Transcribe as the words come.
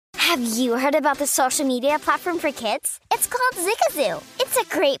Have you heard about the social media platform for kids? It's called Zigazoo. It's a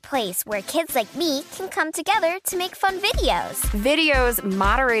great place where kids like me can come together to make fun videos. Videos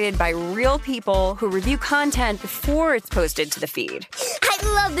moderated by real people who review content before it's posted to the feed. I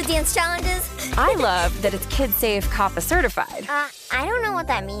love the dance challenges. I love that it's kid-safe, COPPA certified. I don't know what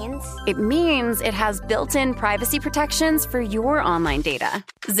that means. It means it has built-in privacy protections for your online data.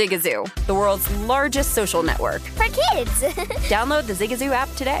 Zigazoo, the world's largest social network. For kids. Download the Zigazoo app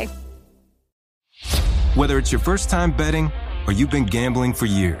today. Whether it's your first time betting or you've been gambling for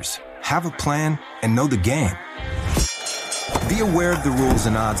years, have a plan and know the game. Be aware of the rules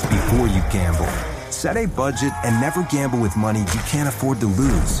and odds before you gamble. Set a budget and never gamble with money you can't afford to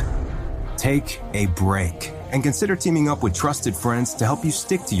lose. Take a break and consider teaming up with trusted friends to help you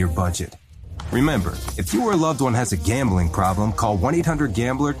stick to your budget. Remember, if you or a loved one has a gambling problem, call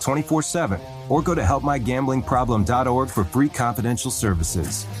 1-800-GAMBLER 24/7 or go to helpmygamblingproblem.org for free confidential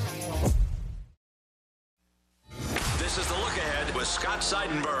services. This is The Look Ahead with Scott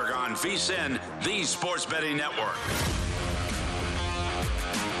Seidenberg on VSiN, the Sports Betting Network.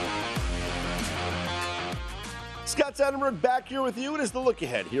 Scott Seidenberg back here with you. It is The Look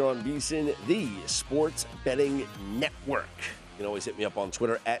Ahead here on VSiN, the Sports Betting Network. You can always hit me up on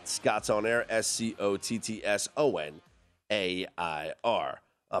Twitter at ScottsOnAir, ScottsOnAir.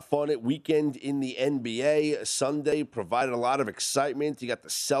 A fun weekend in the NBA. Sunday provided a lot of excitement. You got the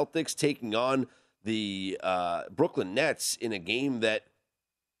Celtics taking on the Brooklyn Nets in a game that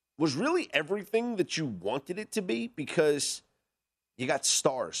was really everything that you wanted it to be because you got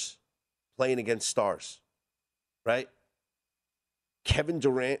stars playing against stars, right? Kevin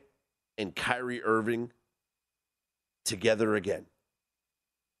Durant and Kyrie Irving together again.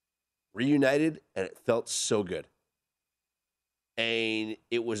 Reunited, and it felt so good. And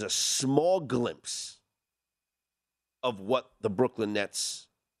it was a small glimpse of what the Brooklyn Nets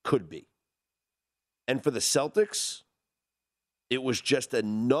could be. And for the Celtics, it was just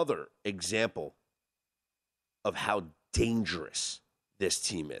another example of how dangerous this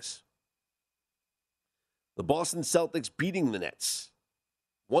team is. The Boston Celtics beating the Nets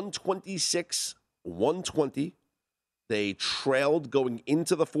 126-120. They trailed going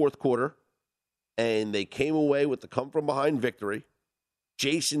into the fourth quarter, and they came away with the come-from-behind victory.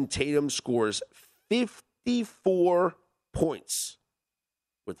 Jason Tatum scores 54 points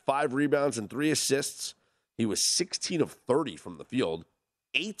with 5 rebounds and 3 assists. He was 16 of 30 from the field,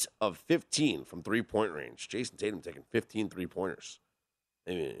 8 of 15 from three-point range. Jason Tatum taking 15 three-pointers.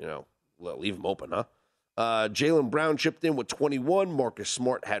 Maybe, leave him open, huh? Jaylen Brown chipped in with 21. Marcus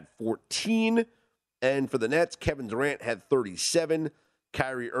Smart had 14. And for the Nets, Kevin Durant had 37.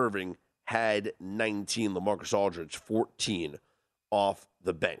 Kyrie Irving had 19. LaMarcus Aldridge, 14 off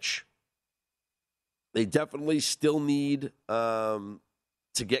the bench. They definitely still need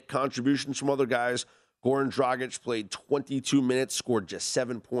to get contributions from other guys. Goran Dragic played 22 minutes, scored just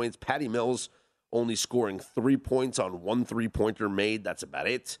 7 points. Patty Mills only scoring 3 points on 1 3-pointer made. That's about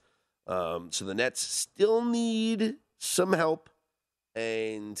it. So the Nets still need some help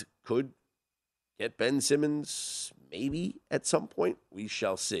and could get Ben Simmons maybe at some point. We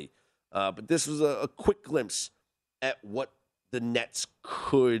shall see. But this was a quick glimpse at what the Nets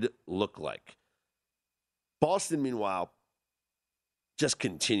could look like. Boston, meanwhile, just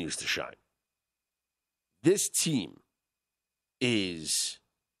continues to shine. This team is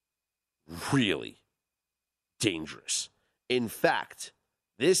really dangerous. In fact,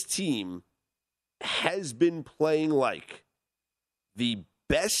 this team has been playing like the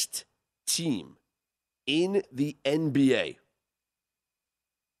best team in the NBA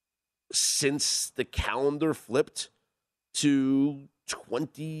since the calendar flipped to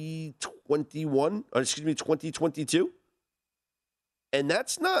 2022. And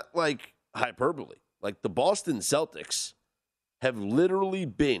that's not like hyperbole. Like the Boston Celtics have literally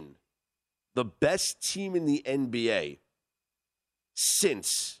been the best team in the NBA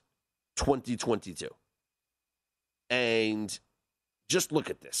since 2022. And just look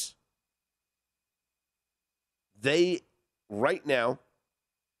at this. They, right now,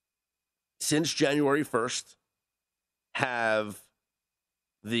 since January 1st, have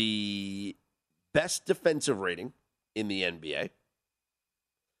the best defensive rating in the NBA.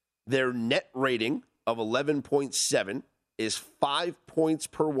 Their net rating of 11.7 is 5 points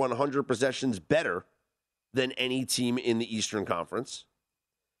per 100 possessions better than any team in the Eastern Conference.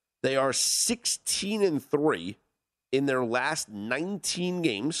 They are 16-3 in their last 19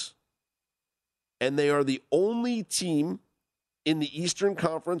 games, and they are the only team in the Eastern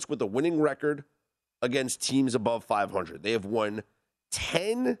Conference with a winning record against teams above 500. They have won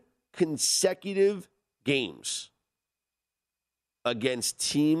 10 consecutive games against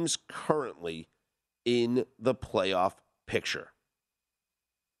teams currently in the playoff picture.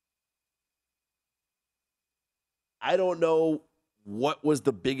 I don't know what was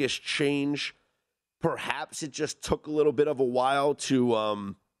the biggest change. Perhaps it just took a little bit of a while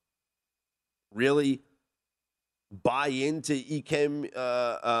to really buy into Ime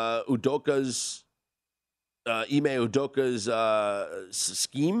Udoka's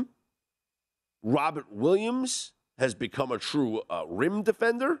scheme. Robert Williams has become a true rim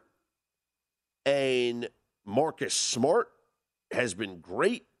defender, and Marcus Smart has been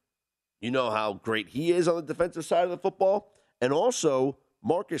great. You know how great he is on the defensive side of the football. And also,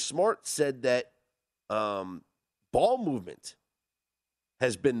 Marcus Smart said that ball movement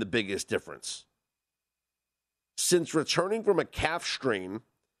has been the biggest difference. Since returning from a calf strain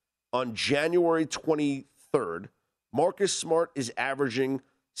on January 23rd, Marcus Smart is averaging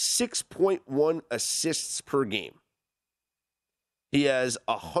 6.1 assists per game. He has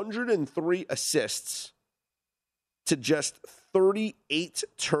 103 assists to just 38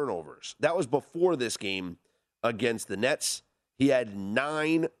 turnovers. That was before this game against the Nets. He had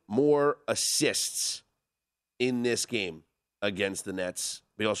 9 more assists in this game against the Nets.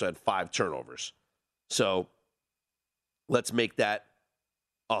 He also had 5 turnovers. So let's make that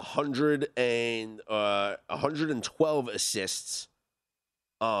 112 assists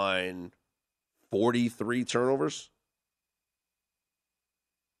on 43 turnovers.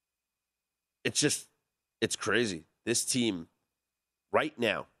 It's crazy. This team right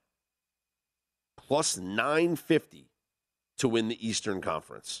now, plus 950 to win the Eastern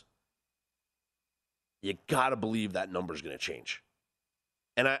Conference. You got to believe that number's going to change.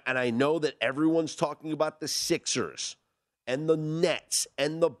 And I know that everyone's talking about the Sixers and the Nets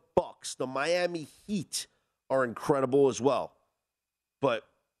and the Bucks. The Miami Heat are incredible as well. But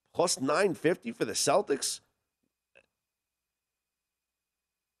plus 950 for the Celtics?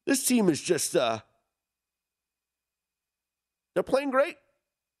 This team is just, they're playing great.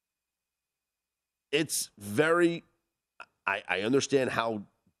 It's very, I understand how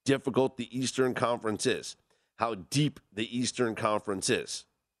difficult the Eastern Conference is, how deep the Eastern Conference is,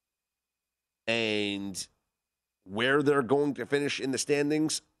 and where they're going to finish in the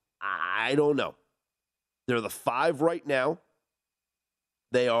standings, I don't know. They're the 5 right now.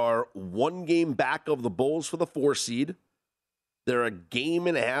 They are 1 game back of the Bulls for the 4 seed. They're a game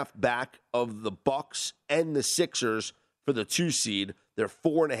and a half back of the Bucks and the Sixers for the 2 seed. They're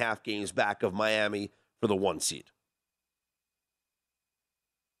 4.5 games back of Miami for the 1 seed.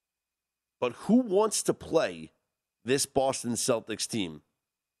 But who wants to play this Boston Celtics team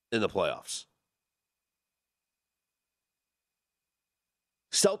in the playoffs?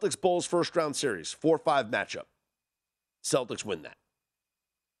 Celtics Bulls first round series, 4-5 matchup. Celtics win that.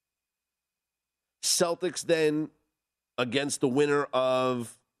 Celtics then against the winner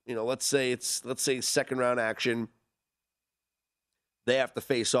of, let's say second round action. They have to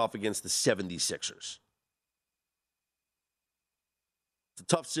face off against the 76ers. It's a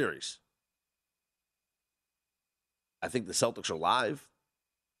tough series. I think the Celtics are live.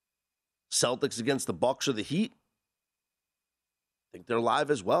 Celtics against the Bucks or the Heat. I think they're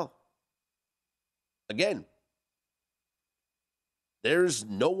live as well. Again, there's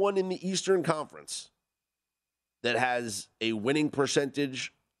no one in the Eastern Conference that has a winning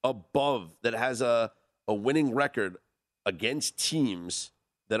percentage above, that has a winning record against teams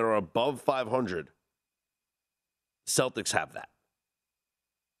that are above 500. Celtics have that.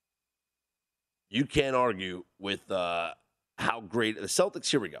 You can't argue with how great the Celtics.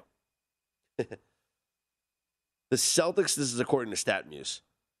 Here we go. The Celtics, this is according to StatMuse,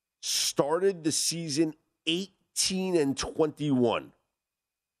 started the season 18-21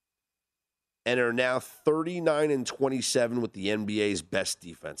 and are now 39-27 with the NBA's best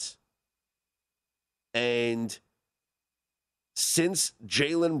defense. And since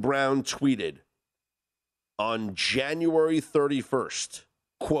Jaylen Brown tweeted on January 31st,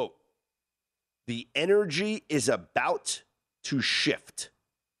 quote, "The energy is about to shift."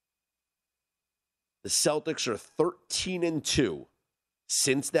 The Celtics are 13-2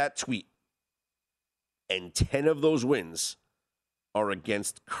 since that tweet, and 10 of those wins are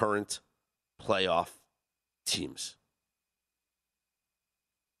against current playoff teams.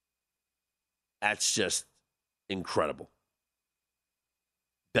 That's just incredible.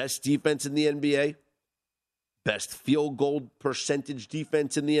 Best defense in the NBA, best field goal percentage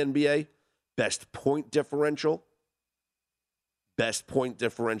defense in the NBA, best point differential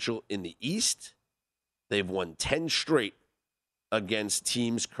in the East. They've won 10 straight against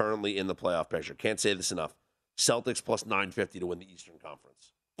teams currently in the playoff picture. Can't say this enough. Celtics plus 950 to win the Eastern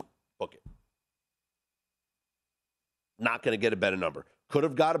Conference. Book it. Not going to get a better number. Could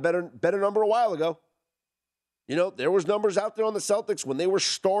have got a better number a while ago. You know, there was numbers out there on the Celtics when they were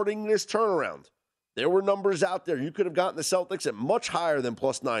starting this turnaround. There were numbers out there. You could have gotten the Celtics at much higher than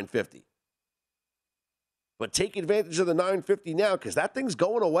plus 950. But take advantage of the 950 now because that thing's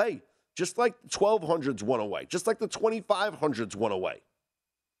going away. Just like the 1200s went away. Just like the 2500s went away.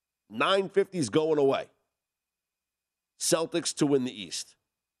 950's going away. Celtics to win the East.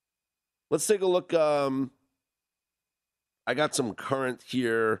 Let's take a look. I got some current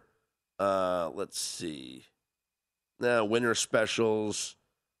here. Let's see. Now, winter specials.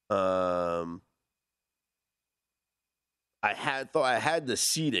 I thought I had the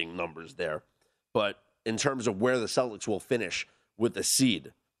seeding numbers there, but in terms of where the Celtics will finish with the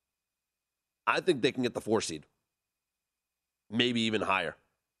seed, I think they can get the 4 seed, maybe even higher.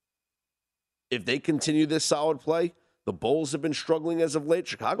 If they continue this solid play, the Bulls have been struggling as of late.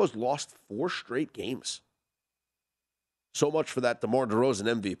 Chicago's lost 4 straight games. So much for that DeMar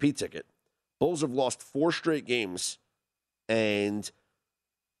DeRozan MVP ticket. Bulls have lost 4 straight games, and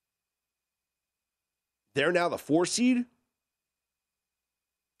they're now the 4 seed,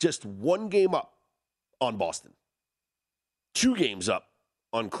 just 1 game up on Boston, 2 games up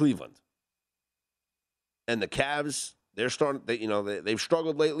on Cleveland. And the Cavs, they've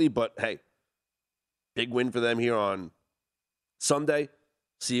struggled lately, but hey, big win for them here on Sunday.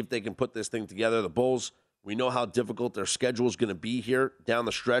 See if they can put this thing together. The Bulls, we know how difficult their schedule is going to be here down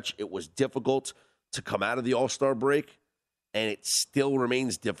the stretch. It was difficult to come out of the All-Star break, and it still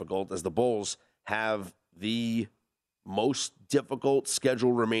remains difficult as the Bulls have the most difficult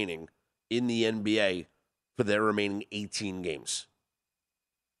schedule remaining in the NBA for their remaining 18 games.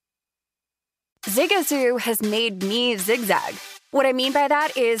 Zigazoo has made me zigzag. What I mean by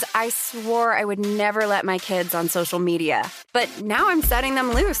that is I swore I would never let my kids on social media, but now I'm setting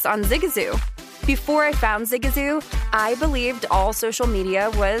them loose on Zigazoo. Before I found Zigazoo, I believed all social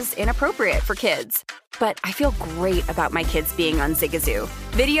media was inappropriate for kids. But I feel great about my kids being on Zigazoo.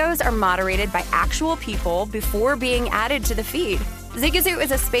 Videos are moderated by actual people before being added to the feed. Zigazoo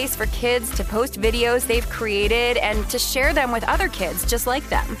is a space for kids to post videos they've created and to share them with other kids just like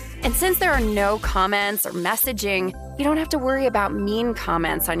them. And since there are no comments or messaging, you don't have to worry about mean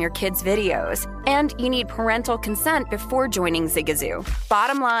comments on your kids' videos. And you need parental consent before joining Zigazoo.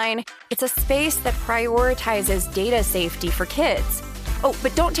 Bottom line, it's a space that prioritizes data safety for kids. Oh,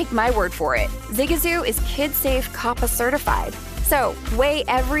 but don't take my word for it. Zigazoo is KidSafe COPPA certified. So weigh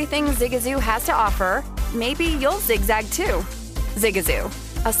everything Zigazoo has to offer. Maybe you'll zigzag too. Zigazoo,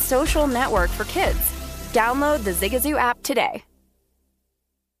 a social network for kids. Download the Zigazoo app today.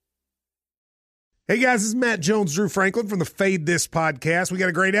 Hey guys, this is Matt Jones, Drew Franklin from the Fade This podcast. We got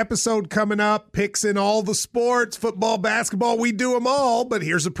a great episode coming up, picks in all the sports, football, basketball, we do them all, but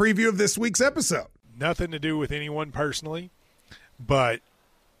here's a preview of this week's episode. Nothing to do with anyone personally, but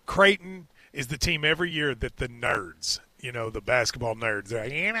Creighton is the team every year that the nerds, the basketball nerds, they're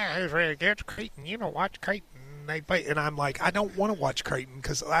like, who's really good? Creighton, watch Creighton. They play, and I'm like, I don't want to watch Creighton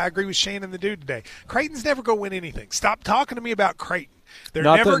because I agree with Shannon the dude today. Creighton's never going to win anything. Stop talking to me about Creighton. They're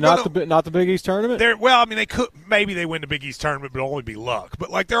not the Big East tournament. They could maybe they win the Big East tournament, but it'll only be luck.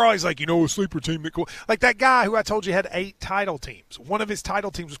 But they're always like, a sleeper team that like that guy who I told you had 8 title teams. One of his title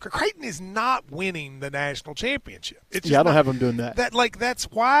teams was Creighton is not winning the national championship. I don't have them doing that. That's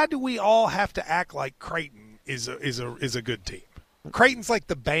why do we all have to act like Creighton is a good team? Creighton's like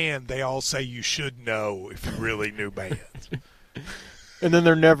the band they all say you should know if you really knew bands. And then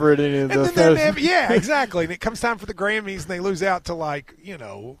they're never at any of the yeah, exactly. And it comes time for the Grammys, and they lose out to,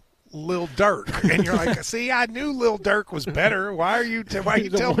 Lil Durk. And you're like, see, I knew Lil Durk was better. Why are you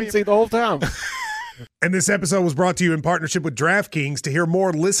telling me? See the whole time. And this episode was brought to you in partnership with DraftKings. To hear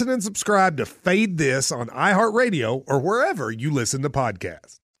more, listen and subscribe to Fade This on iHeartRadio or wherever you listen to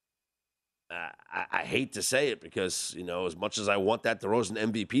podcasts. I hate to say it because, as much as I want that DeRozan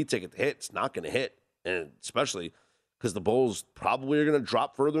MVP ticket to hit, it's not going to hit. And especially because the Bulls probably are going to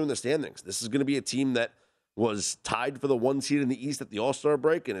drop further in the standings. This is going to be a team that was tied for the 1 seed in the East at the All-Star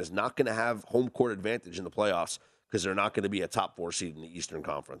break and is not going to have home court advantage in the playoffs because they're not going to be a top 4 seed in the Eastern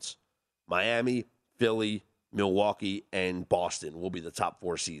Conference. Miami, Philly, Milwaukee, and Boston will be the top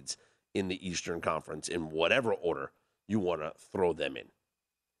 4 seeds in the Eastern Conference in whatever order you want to throw them in.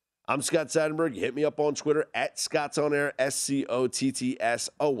 I'm Scott Seidenberg. You hit me up on Twitter at ScottsOnAir,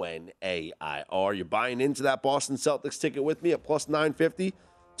 ScottsOnair. You're buying into that Boston Celtics ticket with me at plus 950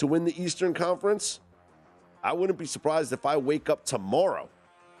 to win the Eastern Conference. I wouldn't be surprised if I wake up tomorrow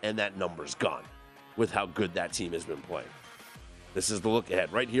and that number's gone with how good that team has been playing. This is the look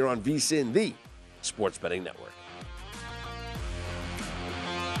ahead right here on VSiN, the Sports Betting Network.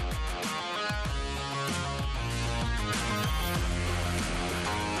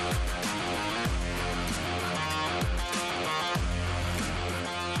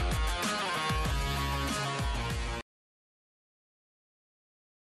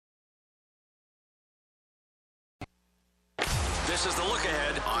 This is the Look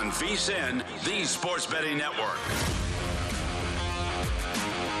Ahead on VSiN, the Sports Betting Network.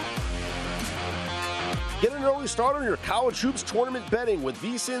 Get an early start on your college hoops tournament betting with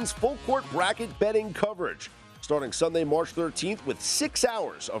VSiN's full court bracket betting coverage. Starting Sunday, March 13th with 6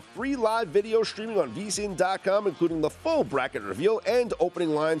 hours of free live video streaming on VSiN.com, including the full bracket reveal and opening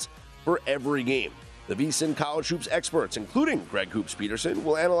lines for every game. The VSiN College Hoops experts, including Greg Hoops Peterson,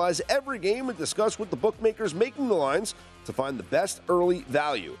 will analyze every game and discuss with the bookmakers making the lines to find the best early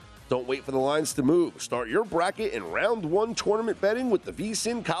value. Don't wait for the lines to move. Start your bracket in round one tournament betting with the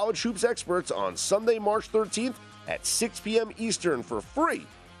VSiN College Hoops experts on Sunday, March 13th at 6 p.m. Eastern for free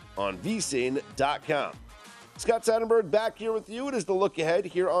on VSiN.com. Scott Seidenberg back here with you. It is the Look Ahead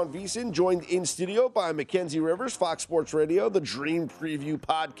here on VSiN, joined in studio by Mackenzie Rivers, Fox Sports Radio, the Dream Preview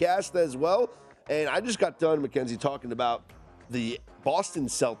podcast as well. And I just got done, Mackenzie, talking about the Boston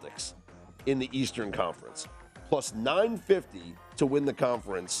Celtics in the Eastern Conference. Plus 950 to win the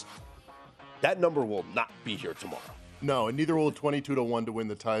conference. That number will not be here tomorrow. No, and neither will 22-1 to win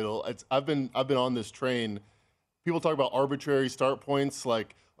the title. I've been on this train. People talk about arbitrary start points,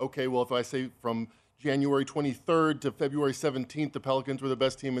 like, okay, well, if I say from January 23rd to February 17th, the Pelicans were the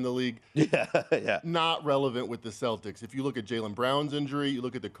best team in the league. Yeah. Not relevant with the Celtics. If you look at Jaylen Brown's injury, you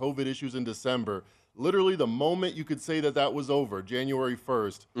look at the COVID issues in December, literally the moment you could say that was over, January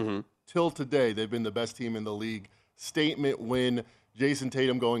 1st, till today, they've been the best team in the league. Statement win, Jason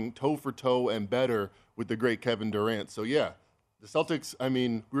Tatum going toe for toe and better with the great Kevin Durant. So, yeah, the Celtics, I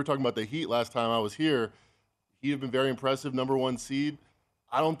mean, we were talking about the Heat last time I was here. Heat have been very impressive, number one seed.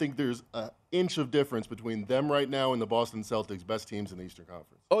 I don't think there's an inch of difference between them right now and the Boston Celtics, best teams in the Eastern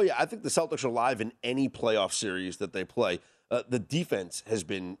Conference. Oh, yeah. I think the Celtics are live in any playoff series that they play. The defense has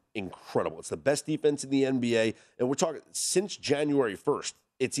been incredible. It's the best defense in the NBA. And we're talking since January 1st,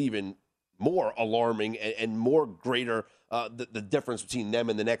 it's even more alarming and more greater the difference between them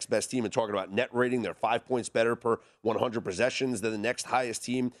and the next best team. And talking about net rating, they're 5 points better per 100 possessions than the next highest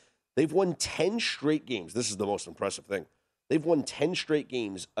team. They've won 10 straight games. This is the most impressive thing. They've won 10 straight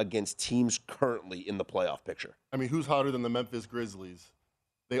games against teams currently in the playoff picture. I mean, who's hotter than the Memphis Grizzlies?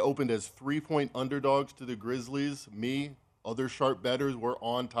 They opened as 3-point underdogs to the Grizzlies. Other sharp bettors were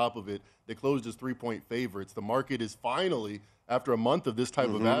on top of it. They closed as 3-point favorites. The market is finally, after a month of this type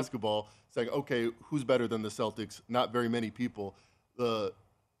of basketball, saying, okay, who's better than the Celtics? Not very many people. The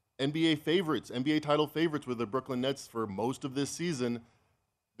NBA title favorites were the Brooklyn Nets for most of this season.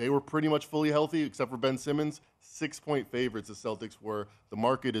 They were pretty much fully healthy, except for Ben Simmons. 6-point favorites the Celtics were. The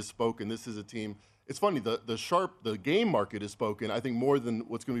market has spoken. This is a team. It's funny, the game market has spoken, I think, more than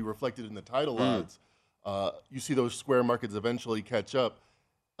what's going to be reflected in the title odds. You see those square markets eventually catch up.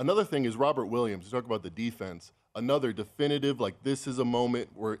 Another thing is Robert Williams. You talk about the defense. Another definitive, like this is a moment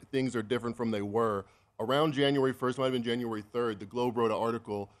where things are different from they were. Around January 1st, might have been January 3rd, the Globe wrote an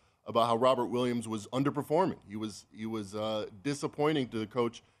article about how Robert Williams was underperforming. He was disappointing to the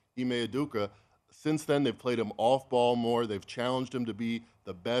coach, Ime Udoka. Since then, they've played him off ball more. They've challenged him to be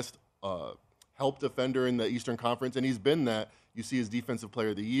the best help defender in the Eastern Conference, and he's been that. You see his Defensive Player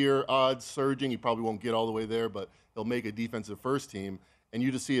of the Year odds surging. He probably won't get all the way there, but he'll make a defensive first team, and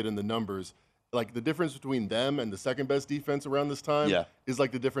you just see it in the numbers. Like the difference between them and the second best defense around this time is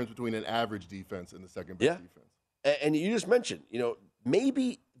like the difference between an average defense and the second best defense. And you just mentioned,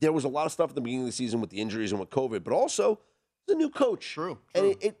 maybe there was a lot of stuff at the beginning of the season with the injuries and with COVID, but also the new coach. True.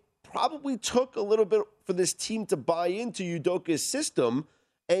 And it probably took a little bit for this team to buy into Udoka's system,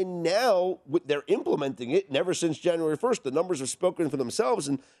 and now they're implementing it. And ever since January 1st, the numbers have spoken for themselves.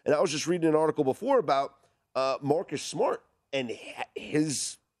 And I was just reading an article before about Marcus Smart and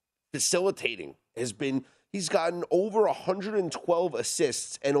his facilitating he's gotten over 112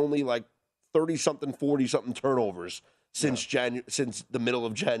 assists and only like 30-something, 40-something turnovers since the middle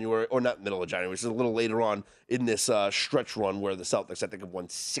of January, or not middle of January, it's a little later on in this stretch run where the Celtics, I think, have won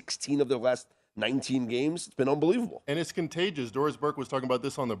 16 of their last 19 games. It's been unbelievable. And it's contagious. Doris Burke was talking about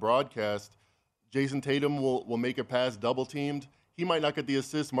this on the broadcast. Jason Tatum will make a pass double-teamed. He might not get the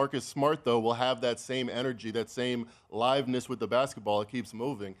assist. Marcus Smart, though, will have that same energy, that same liveness with the basketball. It keeps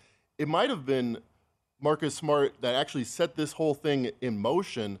moving. It might have been Marcus Smart that actually set this whole thing in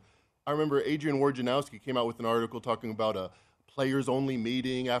motion. I remember Adrian Wojnarowski came out with an article talking about a players-only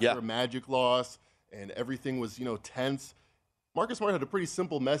meeting after a Magic loss, and everything was, tense. Marcus Smart had a pretty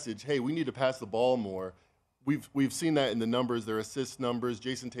simple message. Hey, we need to pass the ball more. We've seen that in the numbers, their assist numbers.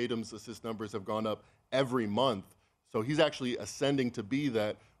 Jason Tatum's assist numbers have gone up every month. So he's actually ascending to be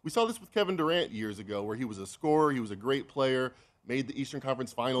that. We saw this with Kevin Durant years ago, where he was a scorer, he was a great player, made the Eastern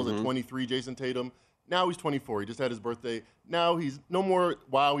Conference Finals at 23, Jason Tatum. Now he's 24. He just had his birthday. Now he's no more,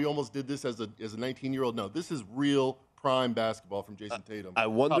 wow, he almost did this as a 19-year-old. No, this is real prime basketball from Jason Tatum. I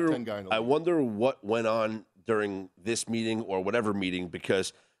wonder. Top 10 guy in the league. I wonder what went on during this meeting or whatever meeting,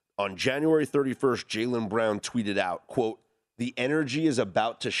 because on January 31st, Jaylen Brown tweeted out, quote, "The energy is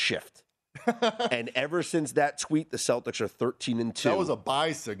about to shift." And ever since that tweet, the Celtics are 13-2. That was a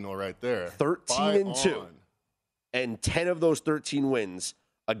buy signal right there. 13-2. And 10 of those 13 wins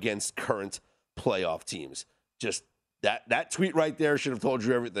against current playoff teams. Just that tweet right there should have told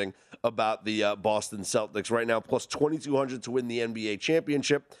you everything about the Boston Celtics. Right now, plus 2,200 to win the NBA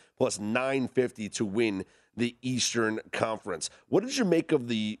championship, plus 950 to win the Eastern Conference. What did you make of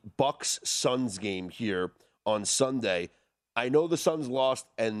the Bucks-Suns game here on Sunday? I know the Suns lost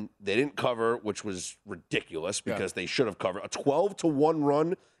and they didn't cover, which was ridiculous because they should have covered. A 12-1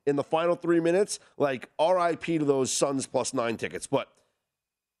 run in the final 3 minutes, like RIP to those Suns plus 9 tickets. But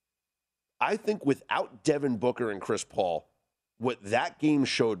I think without Devin Booker and Chris Paul, what that game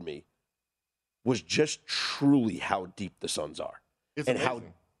showed me was just truly how deep the Suns are and how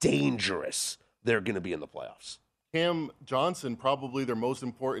dangerous they're going to be in the playoffs. Cam Johnson, probably their most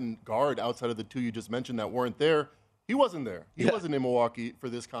important guard outside of the two you just mentioned that weren't there. He wasn't there. He wasn't in Milwaukee for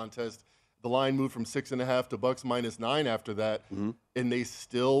this contest. The line moved from 6.5 to Bucks -9 after that, and they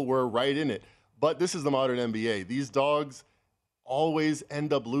still were right in it. But this is the modern NBA. These dogs always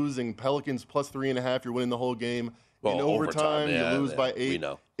end up losing. Pelicans plus 3.5, you're winning the whole game. Well, in overtime, you lose by 8. We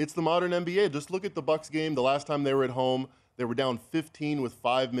know. It's the modern NBA. Just look at the Bucks game. The last time they were at home, they were down 15 with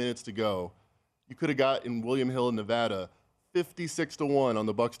 5 minutes to go. You could have got in William Hill in Nevada 56-1 on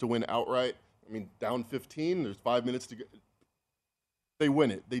the Bucks to win outright. I mean, down 15, there's 5 minutes to go. They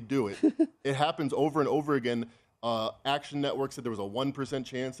win it. They do it. It happens over and over again. Action Network said there was a 1%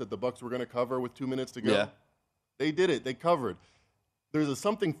 chance that the Bucks were going to cover with 2 minutes to go. Yeah. They did it. They covered. There's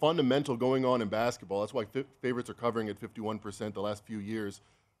something fundamental going on in basketball. That's why favorites are covering at 51% the last few years,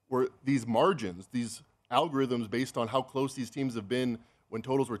 where these margins, these algorithms based on how close these teams have been when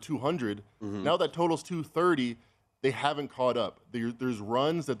totals were 200, now that total's 230, they haven't caught up. There's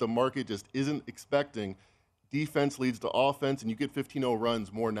runs that the market just isn't expecting. Defense leads to offense, and you get 15-0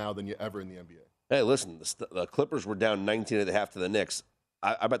 runs more now than you ever in the NBA. Hey, listen, the Clippers were down 19.5 to the Knicks.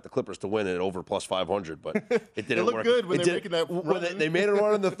 I bet the Clippers to win it over plus 500, but it didn't work. It looked good when they're making that run. They made a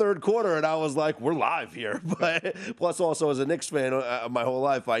run in the third quarter, and I was like, we're live here. But plus, also, as a Knicks fan my whole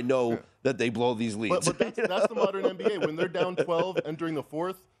life, I know that they blow these leads. But that's the modern NBA. When they're down 12 entering the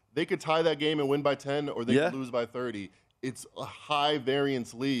fourth, they could tie that game and win by 10, or they could lose by 30. It's a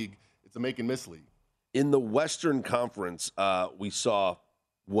high-variance league. It's a make-and-miss league. In the Western Conference, we saw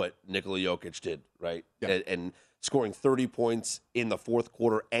what Nikola Jokic did, right? Yeah. And scoring 30 points in the fourth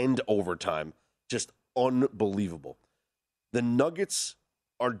quarter and overtime. Just unbelievable. The Nuggets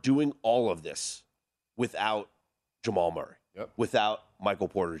are doing all of this without Jamal Murray, without Michael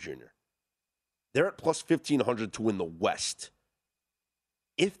Porter Jr. They're at plus 1,500 to win the West.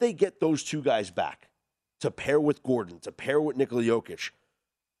 If they get those two guys back to pair with Gordon, to pair with Nikola Jokic,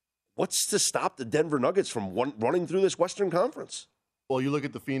 what's to stop the Denver Nuggets from running through this Western Conference? Well, you look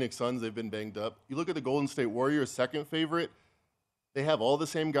at the Phoenix Suns, they've been banged up. You look at the Golden State Warriors, second favorite. They have all the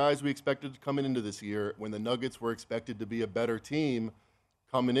same guys we expected coming into this year when the Nuggets were expected to be a better team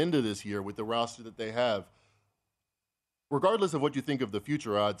coming into this year with the roster that they have. Regardless of what you think of the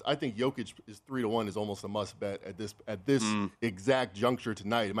future odds, I think Jokic is 3-1 is almost a must bet at this exact juncture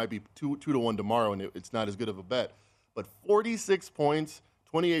tonight. It might be 2-1 tomorrow, and it's not as good of a bet. But 46 points,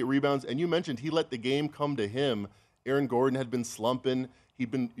 28 rebounds, and you mentioned he let the game come to him. Aaron Gordon had been slumping.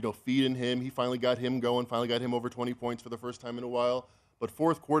 He'd been, feeding him. He finally got him going, finally got him over 20 points for the first time in a while. But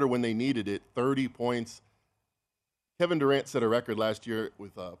fourth quarter, when they needed it, 30 points. Kevin Durant set a record last year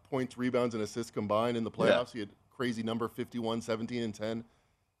with points, rebounds, and assists combined in the playoffs. Yeah. He had a crazy number, 51, 17, and 10.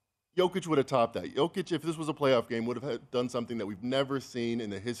 Jokic would have topped that. Jokic, if this was a playoff game, would have done something that we've never seen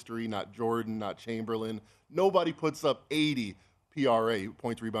in the history, not Jordan, not Chamberlain. Nobody puts up 80 PRA,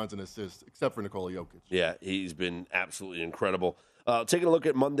 points, rebounds, and assists, except for Nikola Jokic. Yeah, he's been absolutely incredible. Taking a look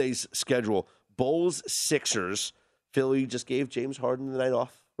at Monday's schedule, Bulls, Sixers. Philly just gave James Harden the night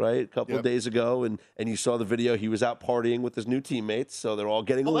off, right, a couple of days ago, and you saw the video. He was out partying with his new teammates, so they're all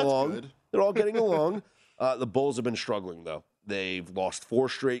getting along. That's good. They're all getting along. The Bulls have been struggling, though. They've lost 4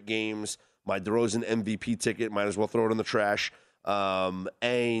 straight games. My DeRozan MVP ticket, might as well throw it in the trash.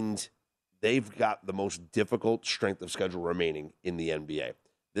 And they've got the most difficult strength of schedule remaining in the NBA.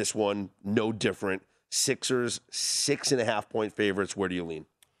 This one, no different. Sixers, 6.5-point favorites. Where do you lean?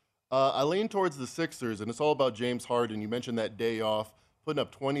 I lean towards the Sixers, and it's all about James Harden. You mentioned that day off, putting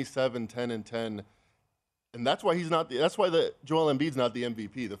up 27, 10, and 10. And that's why Joel Embiid's not the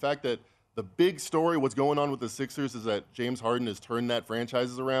MVP. The fact that the big story, what's going on with the Sixers, is that James Harden has turned that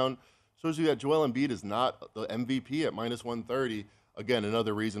franchise around. shows you that Joel Embiid is not the MVP at minus 130. Again,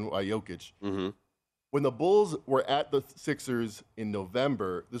 another reason why Jokic. Mm-hmm. When the Bulls were at the Sixers in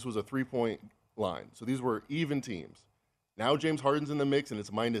November, this was a 3-point line. So these were even teams. Now James Harden's in the mix, and it's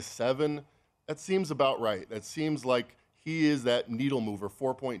 -7. That seems about right. That seems like he is that needle mover,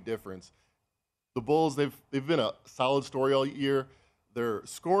 4-point difference. The Bulls, they've been a solid story all year. Their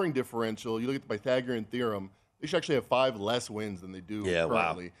scoring differential, you look at the Pythagorean theorem, they should actually have 5 less wins than they do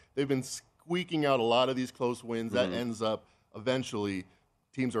currently. Wow. They've been squeaking out a lot of these close wins. That ends up eventually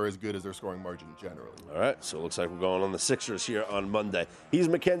teams are as good as their scoring margin generally. All right, so it looks like we're going on the Sixers here on Monday. He's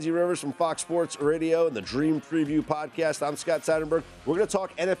Mackenzie Rivers from Fox Sports Radio and the Dream Preview Podcast. I'm Scott Seidenberg. We're going to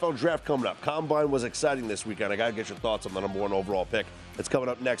talk NFL Draft coming up. Combine was exciting this weekend. I got to get your thoughts on the number 1 overall pick. It's coming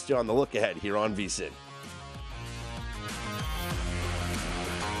up next year on The Look Ahead here on VSiN.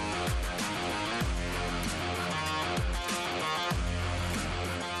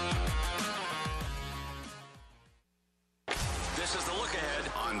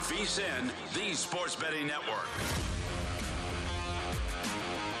 VSiN, the Sports Betting Network.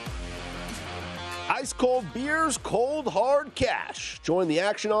 Ice cold beers, cold hard cash. Join the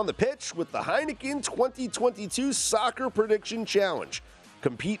action on the pitch with the Heineken 2022 Soccer Prediction Challenge.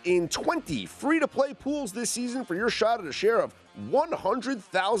 Compete in 20 free-to-play pools this season for your shot at a share of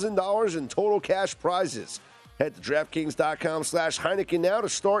 $100,000 in total cash prizes. Head to DraftKings.com/Heineken now to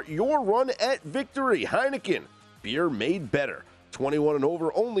start your run at victory. Heineken, beer made better. 21 and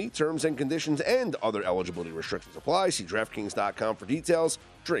over only. Terms and conditions and other eligibility restrictions apply. See DraftKings.com for details.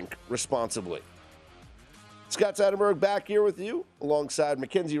 Drink responsibly. Scott Seidenberg back here with you alongside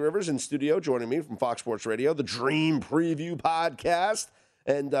Mackenzie Rivers in studio, joining me from Fox Sports Radio, the Dream Preview Podcast.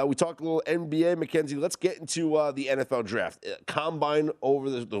 And we talked a little NBA. Mackenzie, let's get into the NFL Draft. Combine over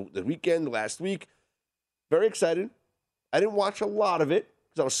the weekend, last week. Very excited. I didn't watch a lot of it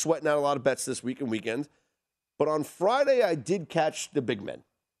because I was sweating out a lot of bets this week and weekend. But on Friday, I did catch the big men.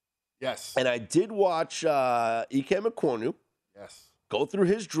 Yes. And I did watch Ike Ekwonu go through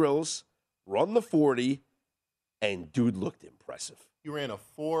his drills, run the 40, and dude looked impressive. He ran a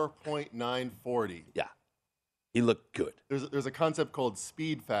 4.940. Yeah. He looked good. There's a concept called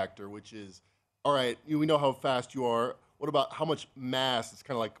speed factor, which is, all right, we know how fast you are. What about how much mass? It's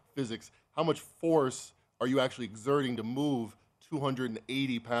kind of like physics. How much force are you actually exerting to move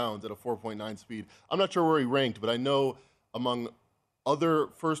 280 pounds at a 4.9 speed? I'm not sure where he ranked, but I know among other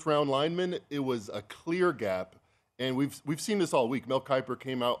first-round linemen, it was a clear gap. And we've seen this all week. Mel Kiper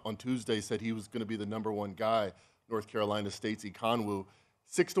came out on Tuesday, said he was going to be the number 1 guy, North Carolina State's Ekwonu.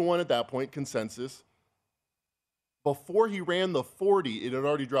 6-1 at that point, consensus. Before he ran the 40, it had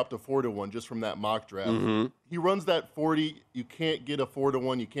already dropped to 4-1 just from that mock draft. Mm-hmm. He runs that 40. You can't get a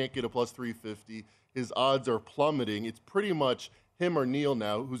 4-1. You can't get a plus 350. His odds are plummeting. It's pretty much him or Neal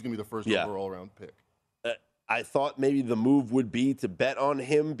now, who's going to be the first overall round pick. I thought maybe the move would be to bet on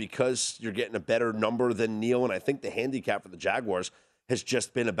him because you're getting a better number than Neal, and I think the handicap for the Jaguars has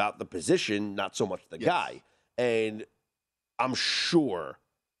just been about the position, not so much the guy. And I'm sure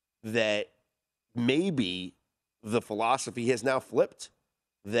that maybe the philosophy has now flipped,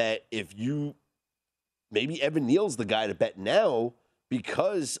 that if you maybe Evan Neal's the guy to bet now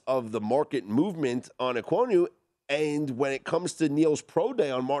because of the market movement on Ekwonu. And when it comes to Neal's pro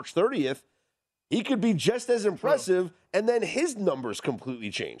day on March 30th, he could be just as impressive, and then his numbers completely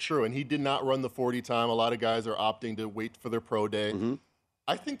change. True, and he did not run the 40 time. A lot of guys are opting to wait for their pro day. Mm-hmm.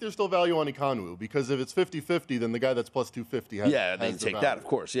 I think there's still value on Ekwonu because if it's 50-50, then the guy that's plus 250 has they take value. That, of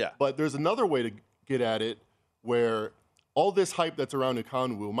course, yeah. But there's another way to get at it where all this hype that's around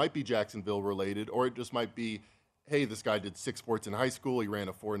Ekwonu might be Jacksonville related, or it just might be, hey, this guy did 6 sports in high school. He ran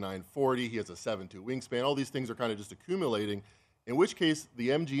a 4.940. He has a 7.2 wingspan. All these things are kind of just accumulating, in which case the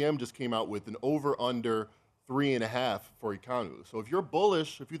MGM just came out with an over-under 3.5 for Ekwonu. So if you're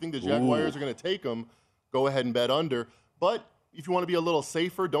bullish, if you think the Jaguars are going to take him, go ahead and bet under. But if you want to be a little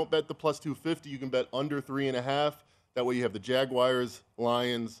safer, don't bet the plus 250. You can bet under 3.5. That way you have the Jaguars,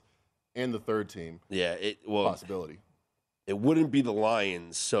 Lions, and the third team. Yeah, possibility. It wouldn't be the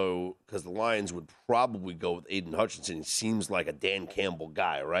Lions, because the Lions would probably go with Aiden Hutchinson. He seems like a Dan Campbell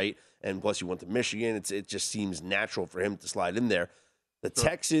guy, right? And plus, he went to Michigan. It just seems natural for him to slide in there. The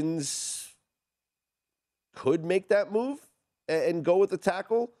Texans could make that move and go with the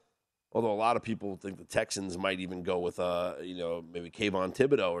tackle, although a lot of people think the Texans might even go with, maybe Kayvon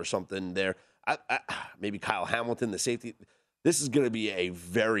Thibodeau or something there. Maybe Kyle Hamilton, the safety. This is going to be a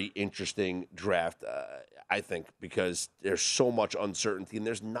very interesting draft, I think, because there's so much uncertainty and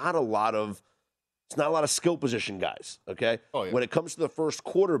there's not a lot of skill position guys. Okay. Oh, yeah. When it comes to the first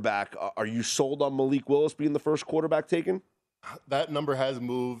quarterback, are you sold on Malik Willis being the first quarterback taken? that number has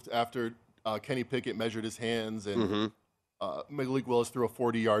moved after Kenny Pickett measured his hands and Malik Willis threw a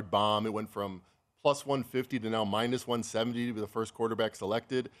 40-yard bomb. It went from plus 150 to now minus 170 to be the first quarterback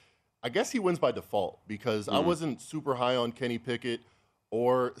selected. I guess he wins by default because I wasn't super high on Kenny Pickett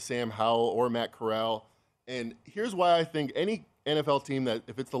or Sam Howell or Matt Corral. And here's why I think any NFL team that,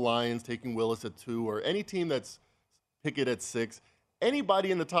 if it's the Lions taking Willis at 2 or any team that's Pickett at 6,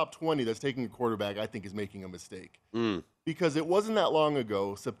 anybody in the top 20 that's taking a quarterback, I think is making a mistake. Because it wasn't that long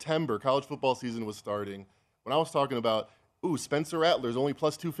ago, September, college football season was starting, when I was talking about, Spencer Rattler's only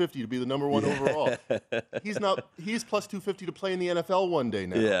plus 250 to be the number 1 overall. He's plus 250 to play in the NFL one day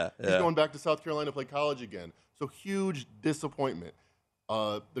now. He's going back to South Carolina to play college again. So huge disappointment.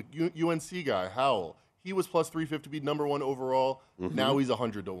 The UNC guy, Howell, he was plus 350 to be number 1 overall. Now he's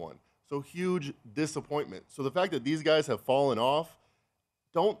 100 to 1. So huge disappointment. So the fact that these guys have fallen off,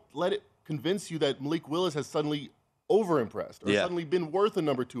 don't let it convince you that Malik Willis has suddenly over-impressed or suddenly been worth a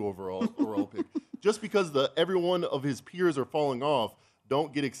number 2 overall pick. Just because every one of his peers are falling off,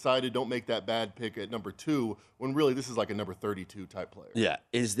 don't get excited. Don't make that bad pick at number 2 when really this is like a number 32 type player. Yeah.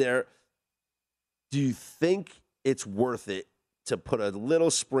 Do you think it's worth it to put a little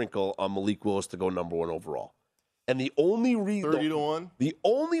sprinkle on Malik Willis to go number 1 overall? And the only reason 30 to 1? The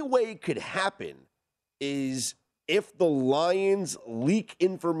only way it could happen is if the Lions leak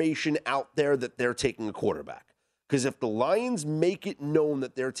information out there that they're taking a quarterback. Because if the Lions make it known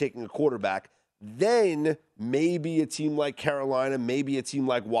that they're taking a quarterback, then maybe a team like Carolina, maybe a team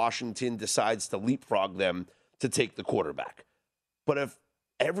like Washington decides to leapfrog them to take the quarterback. But if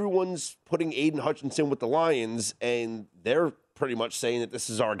everyone's putting Aiden Hutchinson with the Lions and they're pretty much saying that this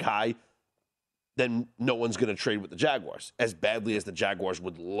is our guy, then no one's going to trade with the Jaguars, as badly as the Jaguars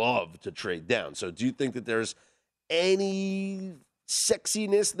would love to trade down. So do you think that there's any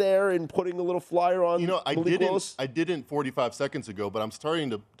sexiness there in putting a little flyer on Malik Willis? I didn't 45 seconds ago, but I'm starting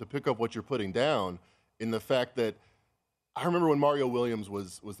to pick up what you're putting down in the fact that I remember when Mario Williams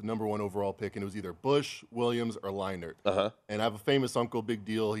was the number 1 overall pick, and it was either Bush, Williams, or Leinart. And I have a famous uncle, big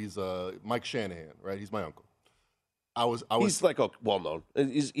deal. He's Mike Shanahan, right? He's my uncle. He's like well-known.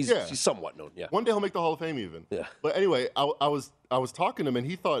 He's somewhat known, yeah. One day he'll make the Hall of Fame even. Yeah. But anyway, I was talking to him, and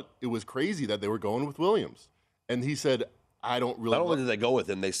he thought it was crazy that they were going with Williams. And he said, I don't really Not only did they go with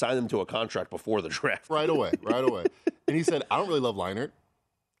him, they signed him to a contract before the draft. Right away. And he said, I don't really love Leinart.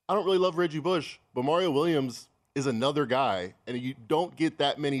 I don't really love Reggie Bush. But Mario Williams is another guy, and you don't get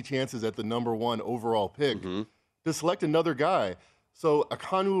that many chances at the number 1 overall pick to select another guy. So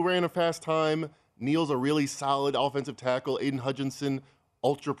Akanu ran a fast time. Neal's a really solid offensive tackle. Aiden Hutchinson,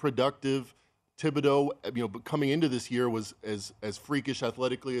 ultra productive. Thibodeau, coming into this year was as freakish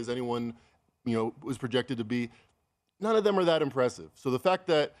athletically as anyone, was projected to be. None of them are that impressive. So the fact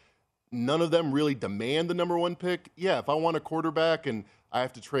that none of them really demand the number 1 pick, if I want a quarterback and I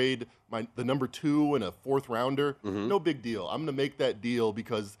have to trade the number 2 and a 4th rounder, no big deal. I'm going to make that deal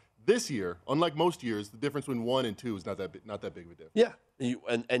because this year, unlike most years, the difference between 1 and 2 is not that big of a difference. Yeah,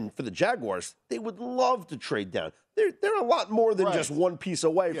 and for the Jaguars, they would love to trade down. They're a lot more than just one piece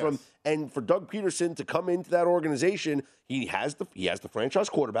away from. And for Doug Peterson to come into that organization, he has the franchise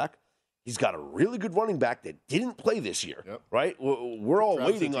quarterback. He's got a really good running back that didn't play this year, right? We're all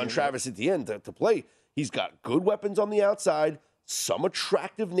waiting on Travis Etienne to play. He's got good weapons on the outside, some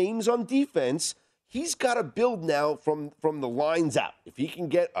attractive names on defense. He's got to build now from the lines out. If he can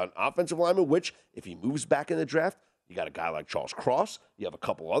get an offensive lineman, which if he moves back in the draft, you got a guy like Charles Cross. You have a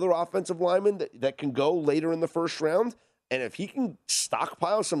couple other offensive linemen that can go later in the first round. And if he can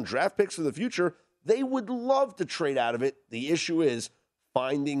stockpile some draft picks for the future, they would love to trade out of it. The issue is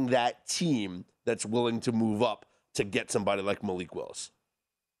finding that team that's willing to move up to get somebody like Malik Willis.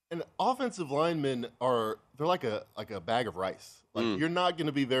 And offensive linemen they're like a bag of rice. You're not going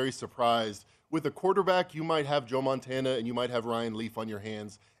to be very surprised. With a quarterback, you might have Joe Montana and you might have Ryan Leaf on your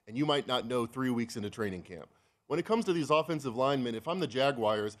hands, and you might not know 3 weeks into training camp. When it comes to these offensive linemen, if I'm the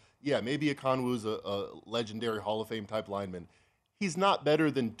Jaguars, maybe Akonwu's a legendary Hall of Fame type lineman. He's not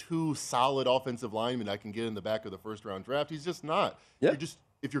better than 2 solid offensive linemen I can get in the back of the first round draft. He's just not. Yeah.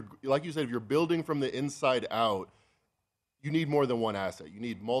 If you're like you said, if you're building from the inside out, you need more than one asset. You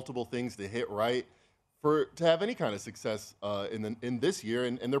need multiple things to hit right to have any kind of success in this year.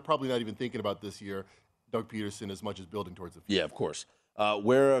 And they're probably not even thinking about this year, Doug Peterson, as much as building towards the future. Yeah, of course.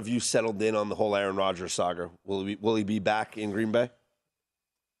 Where have you settled in on the whole Aaron Rodgers saga? Will he be back in Green Bay?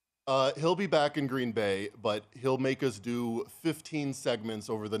 He'll be back in Green Bay, but he'll make us do 15 segments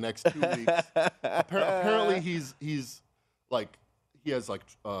over the next 2 weeks. Apparently, he has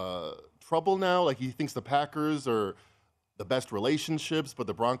trouble now. Like, he thinks the Packers are the best relationships, but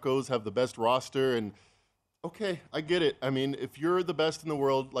the Broncos have the best roster. And Okay, I get it. I mean, if you're the best in the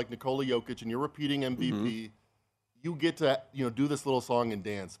world, like Nikola Jokic, and you're repeating MVP, you get to do this little song and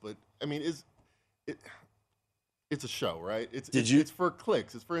dance. But I mean, it's a show, right? It's for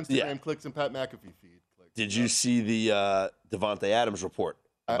clicks. It's for Instagram clicks and Pat McAfee feed clicks. Did you see the Devontae Adams report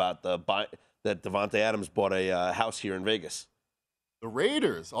about that Devontae Adams bought a house here in Vegas? The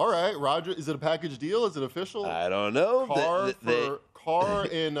Raiders. All right, Roger. Is it a package deal? Is it official? I don't know. Car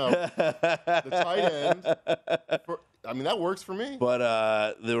and the tight end. That works for me.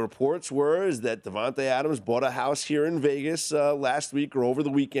 But the reports were that Devontae Adams bought a house here in Vegas last week or over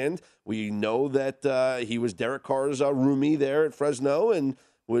the weekend. We know that he was Derek Carr's roomie there at Fresno and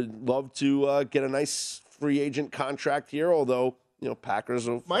would love to get a nice free agent contract here, although Packers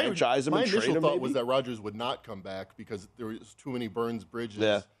will franchise him and trade him. My initial thought was that Rodgers would not come back because there was too many Burns bridges.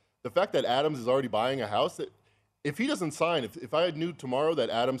 Yeah. The fact that Adams is already buying a house, if he doesn't sign, if I knew tomorrow that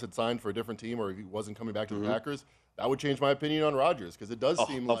Adams had signed for a different team or if he wasn't coming back to the Packers, that would change my opinion on Rodgers because it does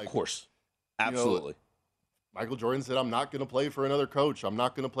seem like. Of course. Absolutely. Michael Jordan said, I'm not going to play for another coach. I'm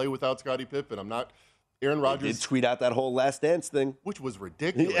not going to play without Scottie Pippen. I'm not. Aaron Rodgers did tweet out that whole Last Dance thing, which was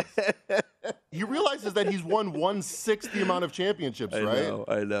ridiculous. He realizes that he's won 1/6 the amount of championships, right?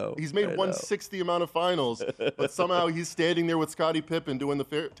 I know. He's made 1/6 the amount of finals, but somehow he's standing there with Scottie Pippen doing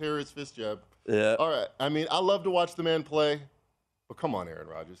the terrorist fist jab. Yeah. All right. I mean, I love to watch the man play, but come on, Aaron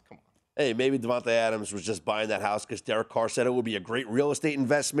Rodgers, come on. Hey, maybe Devontae Adams was just buying that house because Derek Carr said it would be a great real estate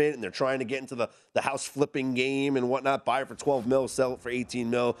investment, and they're trying to get into the house flipping game and whatnot. Buy it for $12 million, sell it for $18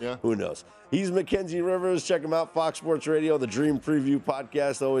 million. Yeah. Who knows? He's Mackenzie Rivers. Check him out, Fox Sports Radio, the Dream Preview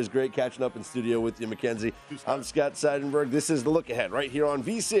podcast. Always great catching up in studio with you, Mackenzie. I'm Scott Seidenberg. This is The Look Ahead right here on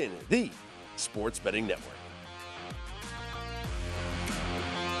VSiN, the Sports Betting Network.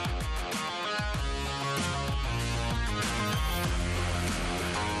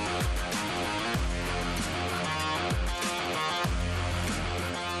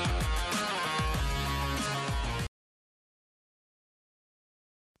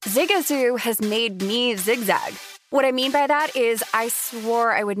 Zigazoo has made me zigzag. What I mean by that is I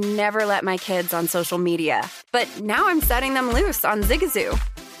swore I would never let my kids on social media, but now I'm setting them loose on Zigazoo.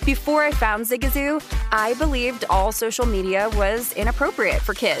 Before I found Zigazoo, I believed all social media was inappropriate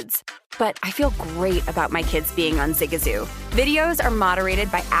for kids. But I feel great about my kids being on Zigazoo. Videos are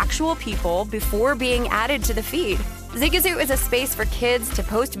moderated by actual people before being added to the feed. Zigazoo is a space for kids to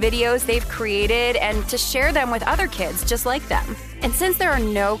post videos they've created and to share them with other kids just like them. And since there are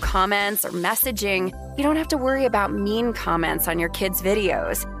no comments or messaging, you don't have to worry about mean comments on your kids'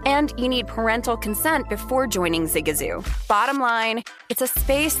 videos. And you need parental consent before joining Zigazoo. Bottom line, it's a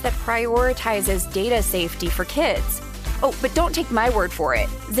space that prioritizes data safety for kids. Oh, but don't take my word for it.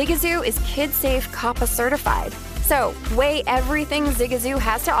 Zigazoo is KidSafe COPPA certified. So weigh everything Zigazoo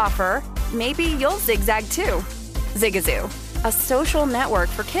has to offer. Maybe you'll zigzag too. Zigazoo, a social network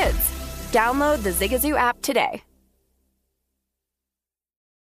for kids. Download the Zigazoo app today.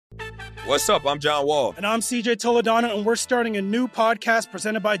 What's up? I'm John Wall. And I'm CJ Toledano, and we're starting a new podcast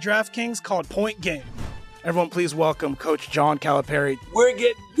presented by DraftKings called Point Game. Everyone, please welcome Coach John Calipari. We're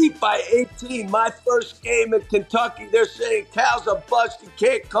getting beat by 18. My first game in Kentucky, they're saying Cal's a bust. He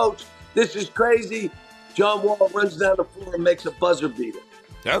can't coach. This is crazy. John Wall runs down the floor and makes a buzzer beater.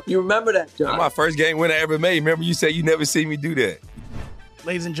 Yep. You remember that, John? That's my first game win I ever made. Remember you said you never see me do that.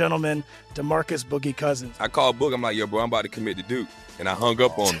 Ladies and gentlemen, DeMarcus Boogie Cousins. I called Boog. I'm like, yo, bro, I'm about to commit to Duke. And I hung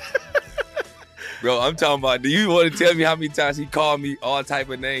up on him. Bro, I'm talking about, do you want to tell me how many times he called me all type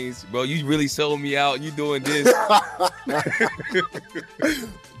of names? Bro, you really sold me out. You doing this.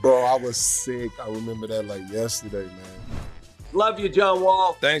 Bro, I was sick. I remember that like yesterday, man. Love you, John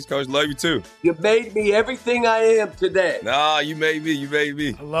Wall. Thanks, Coach. Love you, too. You made me everything I am today. Nah, you made me. You made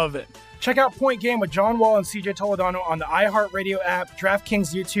me. I love it. Check out Point Game with John Wall and CJ Toledano on the iHeartRadio app,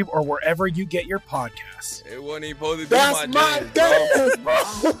 DraftKings YouTube, or wherever you get your podcasts. It wasn't even supposed to be That's my dance, bro.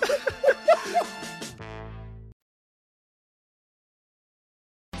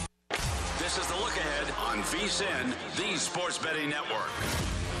 This is The Look Ahead on VSiN, the Sports Betting Network.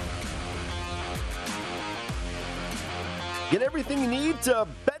 Get everything you need to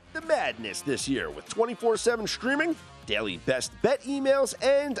bet the madness this year with 24/7 streaming, daily best bet emails,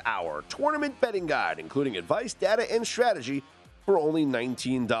 and our tournament betting guide, including advice, data, and strategy for only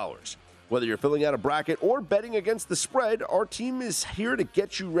 $19. Whether you're filling out a bracket or betting against the spread, our team is here to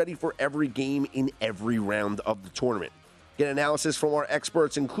get you ready for every game in every round of the tournament. Get analysis from our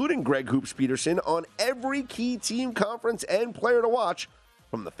experts, including Greg Hoops Peterson, on every key team, conference, and player to watch,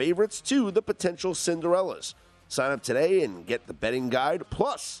 from the favorites to the potential Cinderellas. Sign up today and get the betting guide,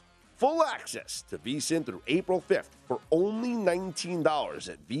 plus full access to VSiN through April 5th for only $19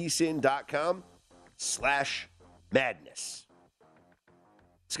 at vsin.com/betting VSIN.com/madness.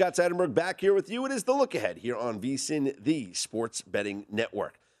 Scott Seidenberg back here with you. It is the look ahead here on VSIN, the Sports Betting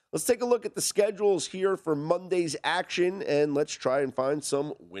Network. Let's take a look at the schedules here for Monday's action, and let's try and find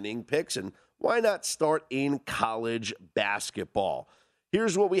some winning picks. And why not start in college basketball?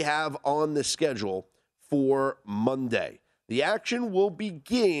 Here's what we have on the schedule for Monday. The action will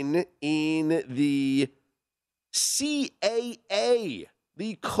begin in the CAA,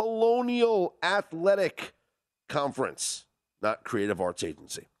 the Colonial Athletic Conference, not Creative Arts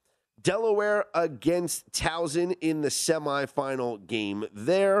Agency. Delaware against Towson in the semifinal game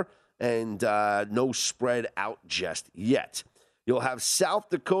there, and no spread out just yet. You'll have South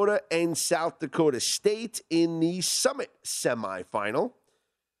Dakota and South Dakota State in the Summit semifinal.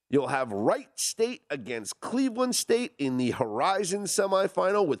 You'll have Wright State against Cleveland State in the Horizon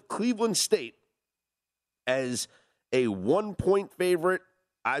semifinal, with Cleveland State as a 1-point favorite.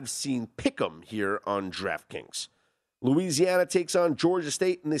 I've seen Pick'em here on DraftKings. Louisiana takes on Georgia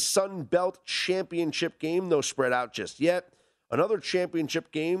State in the Sun Belt Championship game. No spread out just yet. Another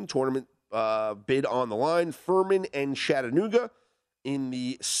championship game, tournament bid on the line. Furman and Chattanooga in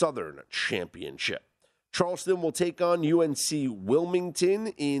the Southern Championship. Charleston will take on UNC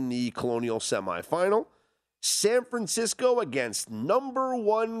Wilmington in the Colonial semifinal. San Francisco against number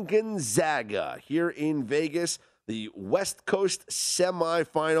 1 Gonzaga here in Vegas. The West Coast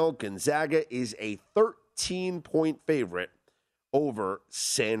semifinal. Gonzaga is a 13-point favorite over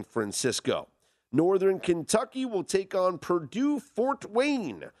San Francisco. Northern Kentucky will take on Purdue Fort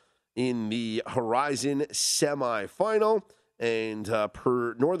Wayne in the Horizon semifinal, and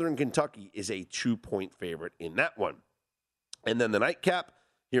Northern Kentucky is a 2-point favorite in that one. And then the nightcap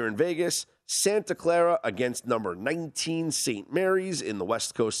here in Vegas, Santa Clara against number 19 St. Mary's in the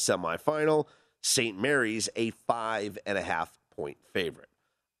West Coast semifinal. St. Mary's a 5.5-point favorite.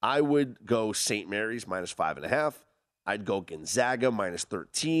 I would go St. Mary's minus 5.5. I'd go Gonzaga minus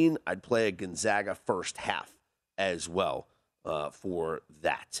 13. I'd play a Gonzaga first half as well for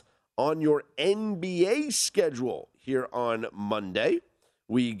that. On your NBA schedule here on Monday,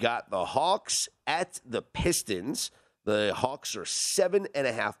 we got the Hawks at the Pistons. The Hawks are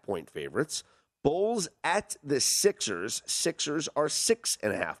 7.5-point favorites. Bulls at the Sixers. Sixers are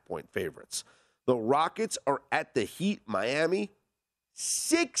 6.5-point favorites. The Rockets are at the Heat. Miami,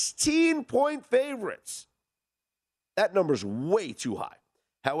 16-point favorites. That number's way too high.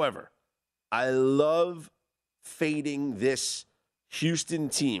 However, I love fading this Houston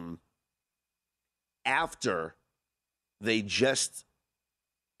team after they just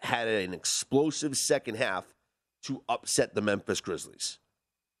had an explosive second half to upset the Memphis Grizzlies.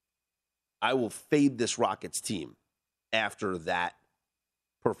 I will fade this Rockets team after that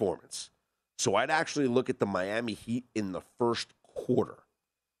performance. So I'd actually look at the Miami Heat in the first quarter.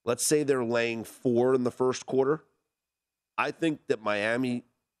 Let's say they're laying 4 in the first quarter. I think that Miami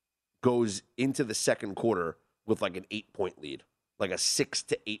goes into the second quarter with like an 8-point lead, like a 6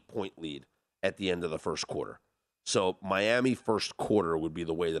 to 8-point lead at the end of the first quarter. So Miami first quarter would be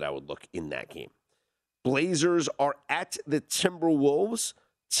the way that I would look in that game. Blazers are at the Timberwolves.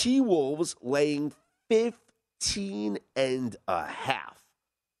 T-Wolves laying 15.5.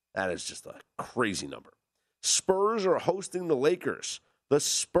 That is just a crazy number. Spurs are hosting the Lakers. The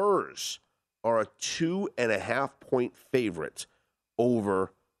Spurs are a 2.5-point favorite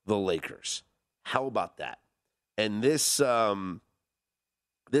over the Lakers. How about that? And this to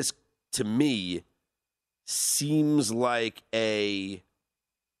me seems like the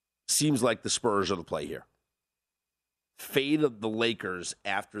Spurs are the play here. Fade of the Lakers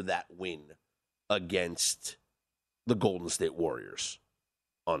after that win against the Golden State Warriors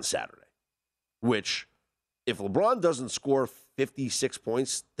on Saturday, which if LeBron doesn't score 56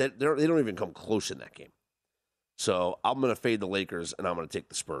 points, they don't even come close in that game. So I'm going to fade the Lakers, and I'm going to take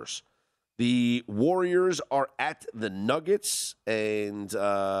the Spurs. The Warriors are at the Nuggets, and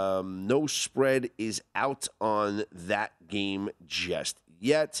no spread is out on that game just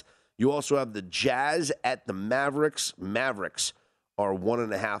yet. You also have the Jazz at the Mavericks. Mavericks are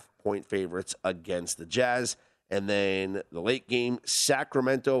 1.5-point favorites against the Jazz. And then the late game,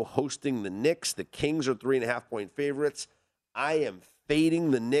 Sacramento hosting the Knicks. The Kings are 3.5-point favorites. I am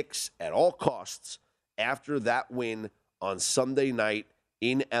fading the Knicks at all costs after that win on Sunday night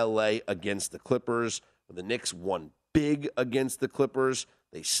in L.A. against the Clippers. When the Knicks won big against the Clippers,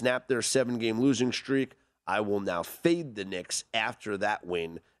 they snapped their 7-game losing streak. I will now fade the Knicks after that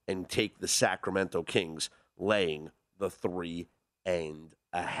win and take the Sacramento Kings laying the 3.5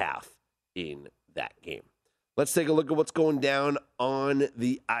 in that game. Let's take a look at what's going down on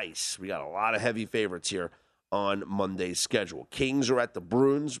the ice. We got a lot of heavy favorites here on Monday's schedule. Kings are at the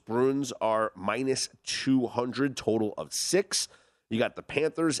Bruins. Bruins are minus 200, total of 6. You got the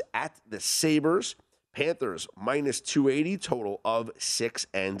Panthers at the Sabres. Panthers minus 280, total of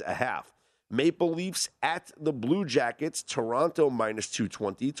 6.5. Maple Leafs at the Blue Jackets. Toronto minus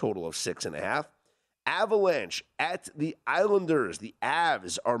 220, total of 6.5. Avalanche at the Islanders. The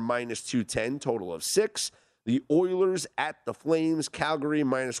Avs are minus 210, total of 6. The Oilers at the Flames. Calgary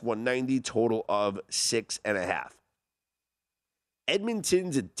minus 190, total of 6.5.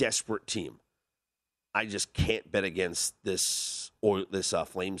 Edmonton's a desperate team. I just can't bet against this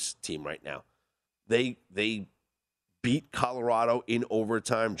Flames team right now. They beat Colorado in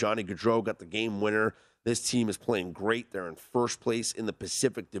overtime. Johnny Gaudreau got the game winner. This team is playing great. They're in first place in the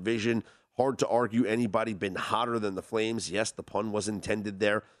Pacific Division. Hard to argue anybody been hotter than the Flames. Yes, the pun was intended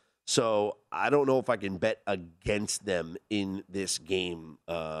there. So I don't know if I can bet against them in this game,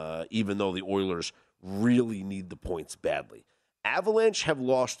 even though the Oilers really need the points badly. Avalanche have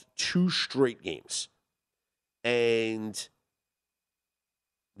lost 2 straight games. And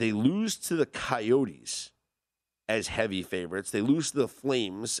they lose to the Coyotes as heavy favorites. They lose to the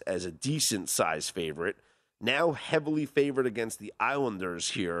Flames as a decent-sized favorite. Now heavily favored against the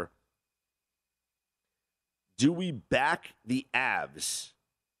Islanders here. Do we back the Avs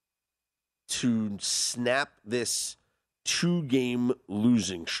to snap this 2-game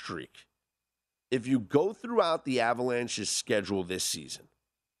losing streak? If you go throughout the Avalanche's schedule this season,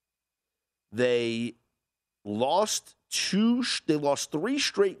 they lost 3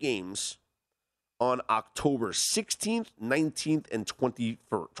 straight games on October 16th, 19th, and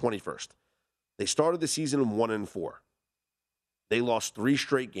 21st. They started the season 1-4. They lost 3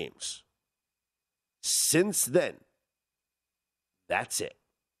 straight games. Since then, that's it.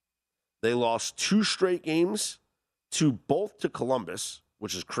 They lost 2 straight games to Columbus,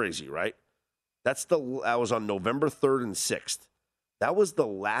 which is crazy, right? That was on November 3rd and 6th. That was the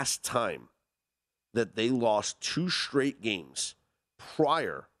last time that they lost 2 straight games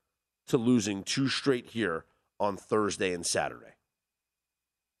prior to losing 2 straight here on Thursday and Saturday.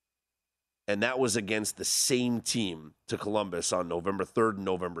 And that was against the same team to Columbus on November 3rd and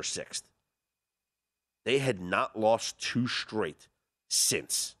November 6th. They had not lost 2 straight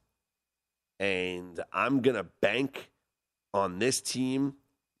since. And I'm going to bank on this team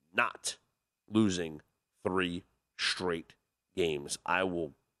not losing 3 straight games. I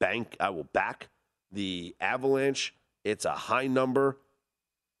will back the Avalanche. It's a high number.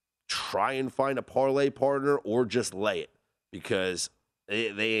 Try and find a parlay partner or just lay it because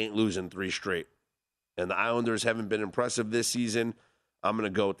they ain't losing 3 straight. And the Islanders haven't been impressive this season. I'm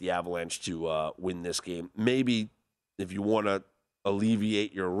going to go with the Avalanche to win this game. Maybe if you want to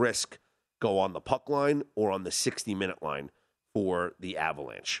alleviate your risk, go on the puck line or on the 60-minute line for the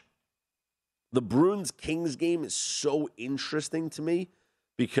Avalanche. The Bruins-Kings game is so interesting to me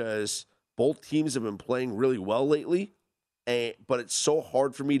because both teams have been playing really well lately, but it's so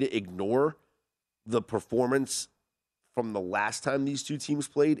hard for me to ignore the performance from the last time these two teams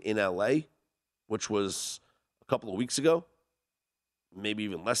played in LA, which was a couple of weeks ago, maybe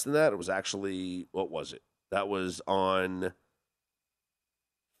even less than that. It was actually, what was it? That was on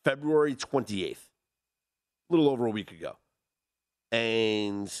February 28th, a little over a week ago.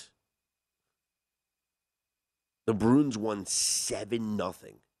 And the Bruins won 7-0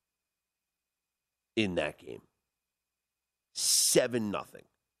 in that game. 7-0.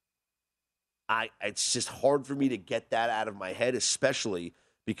 It's just hard for me to get that out of my head, especially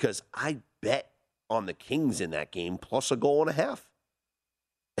because I bet on the Kings in that game plus 1.5 goals.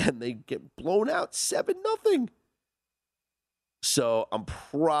 And they get blown out 7-0. So I'm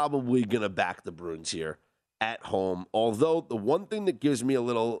probably going to back the Bruins here at home. Although the one thing that gives me a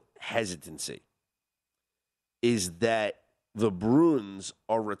little hesitancy is that the Bruins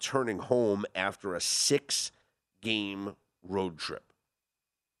are returning home after a 6-game road trip.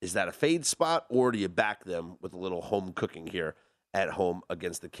 Is that a fade spot, or do you back them with a little home cooking here at home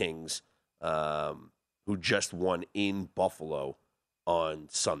against the Kings, who just won in Buffalo on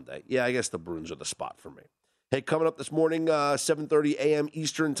Sunday? Yeah, I guess the Bruins are the spot for me. Hey, coming up this morning, 7:30 a.m.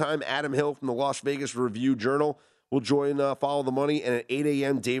 Eastern Time, Adam Hill from the Las Vegas Review-Journal will join Follow the Money, and at 8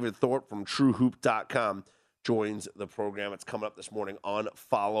 a.m., David Thorpe from TrueHoop.com joins the program. It's coming up this morning on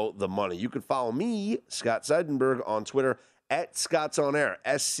Follow the Money. You can follow me, Scott Seidenberg, on Twitter at ScottsOnAir,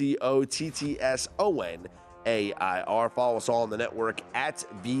 ScottsOnAir. Follow us all on the network at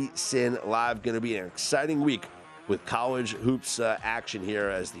VSiN Live. Going to be an exciting week with college hoops action here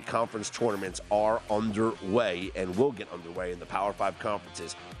as the conference tournaments are underway and will get underway in the Power 5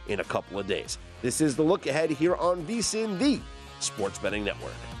 conferences in a couple of days. This is The Look Ahead here on VSiN, the Sports Betting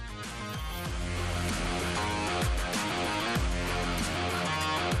Network.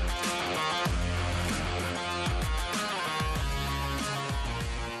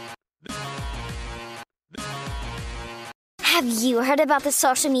 You heard about the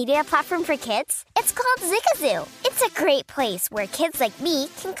social media platform for kids? It's called Zigazoo. It's a great place where kids like me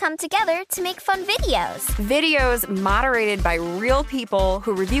can come together to make fun videos. Videos moderated by real people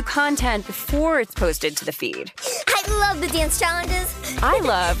who review content before it's posted to the feed. I love the dance challenges. I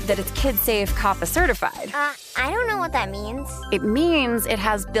love that it's Kid Safe COPPA certified. I don't know what that means. It means it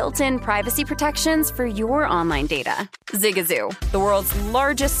has built-in privacy protections for your online data. Zigazoo, the world's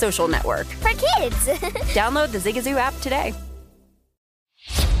largest social network. For kids. Download the Zigazoo app today.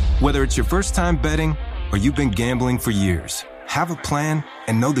 Whether it's your first time betting or you've been gambling for years, have a plan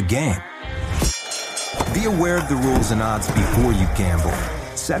and know the game. Be aware of the rules and odds before you gamble.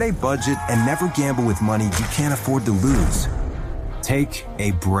 Set a budget and never gamble with money you can't afford to lose. Take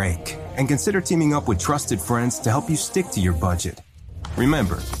a break and consider teaming up with trusted friends to help you stick to your budget.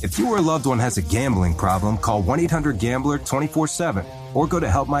 Remember, if you or a loved one has a gambling problem, call 1-800-GAMBLER 24/7 or go to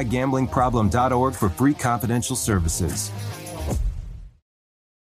helpmygamblingproblem.org for free confidential services.